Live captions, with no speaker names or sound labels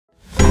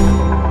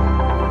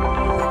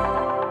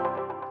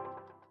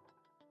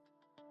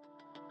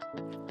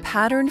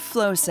Patterned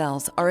flow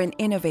cells are an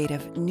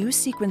innovative new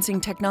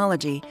sequencing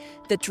technology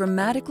that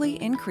dramatically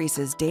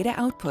increases data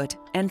output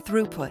and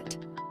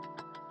throughput.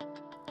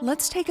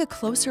 Let's take a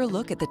closer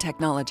look at the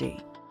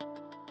technology.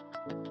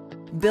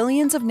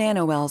 Billions of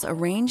nanowells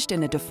arranged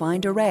in a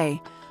defined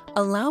array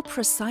allow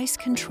precise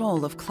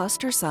control of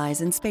cluster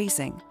size and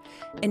spacing,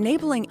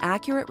 enabling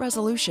accurate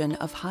resolution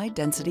of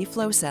high-density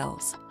flow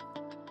cells.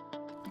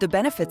 The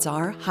benefits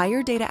are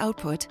higher data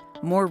output,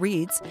 more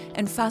reads,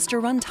 and faster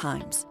run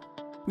times.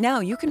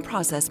 Now you can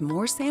process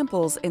more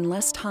samples in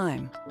less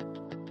time.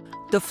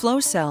 The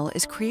flow cell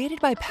is created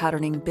by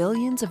patterning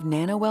billions of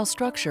nanowell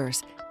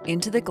structures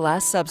into the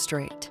glass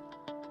substrate.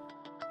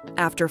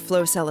 After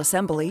flow cell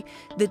assembly,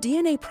 the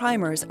DNA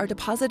primers are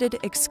deposited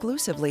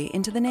exclusively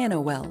into the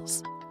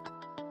nanowells.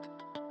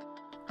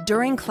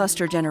 During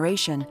cluster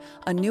generation,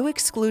 a new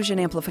exclusion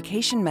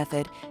amplification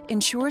method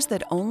ensures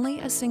that only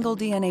a single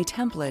DNA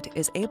template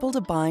is able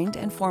to bind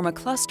and form a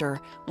cluster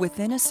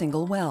within a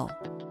single well.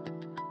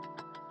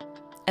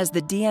 As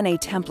the DNA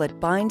template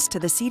binds to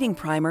the seeding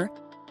primer,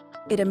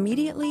 it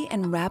immediately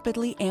and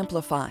rapidly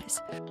amplifies.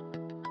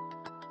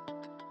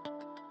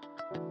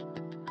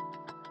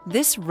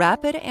 This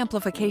rapid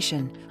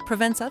amplification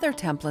prevents other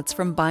templates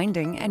from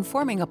binding and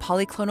forming a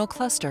polyclonal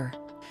cluster,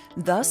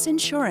 thus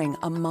ensuring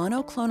a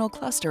monoclonal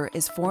cluster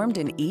is formed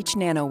in each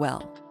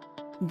nanowell.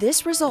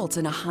 This results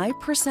in a high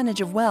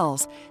percentage of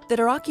wells that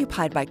are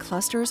occupied by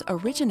clusters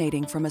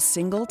originating from a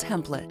single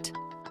template.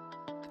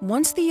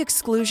 Once the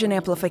exclusion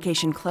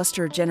amplification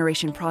cluster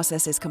generation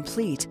process is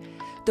complete,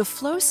 the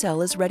flow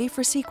cell is ready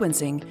for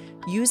sequencing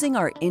using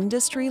our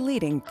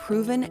industry-leading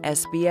proven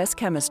SBS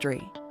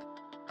chemistry.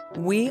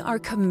 We are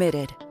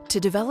committed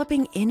to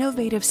developing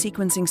innovative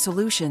sequencing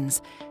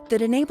solutions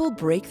that enable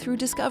breakthrough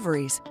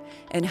discoveries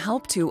and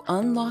help to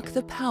unlock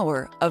the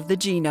power of the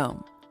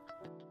genome.